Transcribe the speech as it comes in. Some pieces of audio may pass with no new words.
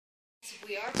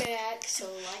we are back, so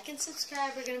like and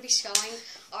subscribe. We're going to be showing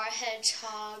our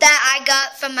hedgehog. That I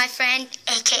got from my friend,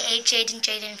 a.k.a. Jaden.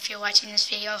 Jaden, if you're watching this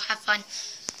video, have fun.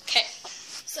 Okay,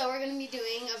 so we're going to be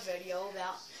doing a video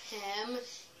about him.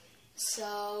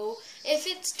 So, if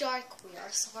it's dark, we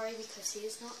are sorry because he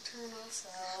is nocturnal, so...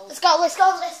 Let's go, let's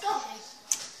go, let's go. Okay.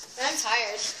 I'm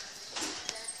tired.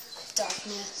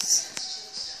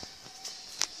 Darkness.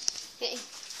 Okay.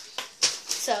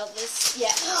 So this,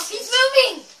 yeah. He's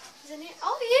moving! He's in here.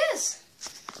 Oh, he is!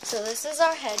 So this is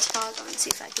our hedgehog. Let's see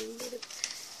if I can get it.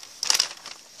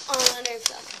 I wonder if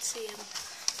y'all can see him.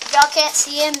 If y'all can't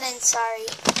see him, then sorry.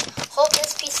 Hold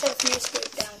this piece of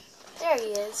newspaper down. There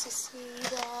he is. You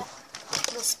see that?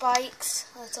 The spikes.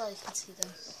 That's all you can see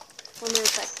them. Wonder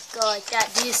if I go like that.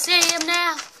 Do you see him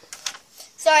now?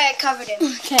 Sorry, I covered him.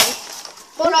 Okay.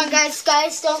 Hold on, guys.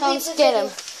 Don't leave the video.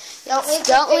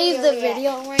 Don't leave the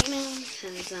video right now.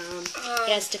 Because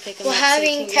he has to pick him up. We're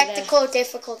having technical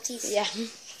difficulties. Yeah.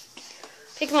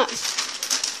 Pick him up.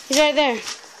 He's right there.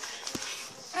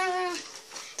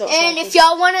 And if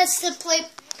y'all want us to play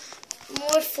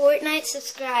more Fortnite,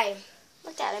 subscribe.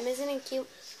 Look at him. Isn't he cute?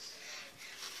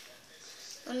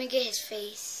 Let me get his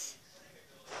face.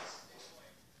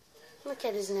 Look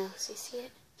at his nose. You see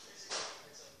it?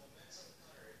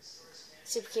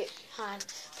 Super cute. Hold on.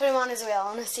 Put him on his wheel. I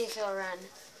want to see if he'll run.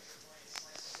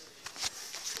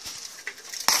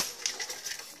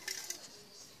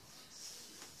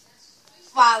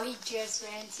 Wow, he just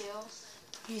ran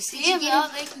too. You see him? Oh,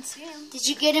 they can see him. Did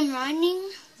you get him running?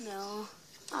 No.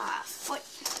 Ah, foot.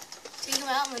 Take him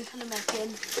out and then put him back in.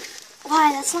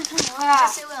 Why? That's not gonna work.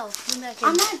 Yes, it will. Put him back in.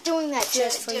 I'm not doing that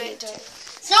just for do you. it.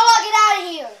 Snowball, get out of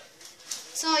here!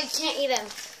 So you can't eat him.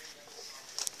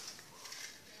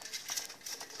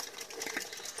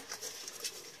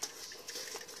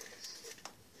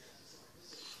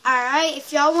 Alright,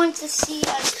 if y'all want to see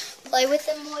us play with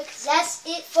him more, because that's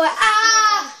it for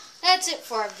That's it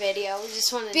for our video. We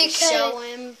just wanted to show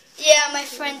him. Yeah, my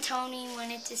friend Tony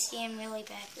wanted to see him really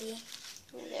badly.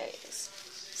 Yeah, there he is.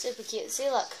 Super cute. See,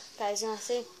 look. Guys, you want to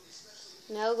see?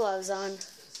 No gloves on.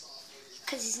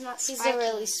 Because he's not He's spiky. a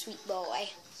really sweet boy.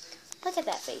 Look at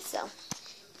that face, though.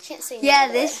 Can't see Yeah,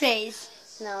 no this face.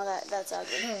 No, that's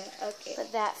ugly. Okay.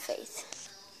 But that face.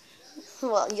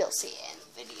 Well, you'll see it in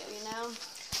the video, you know?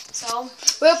 So,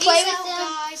 We'll play peace with out,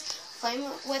 him. guys. Play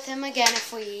with him again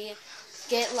if we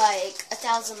get like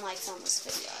 1,000 likes on this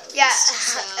video. Yeah,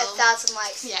 So, 1,000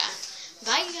 likes. yeah.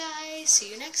 Bye, guys. See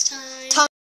you next time.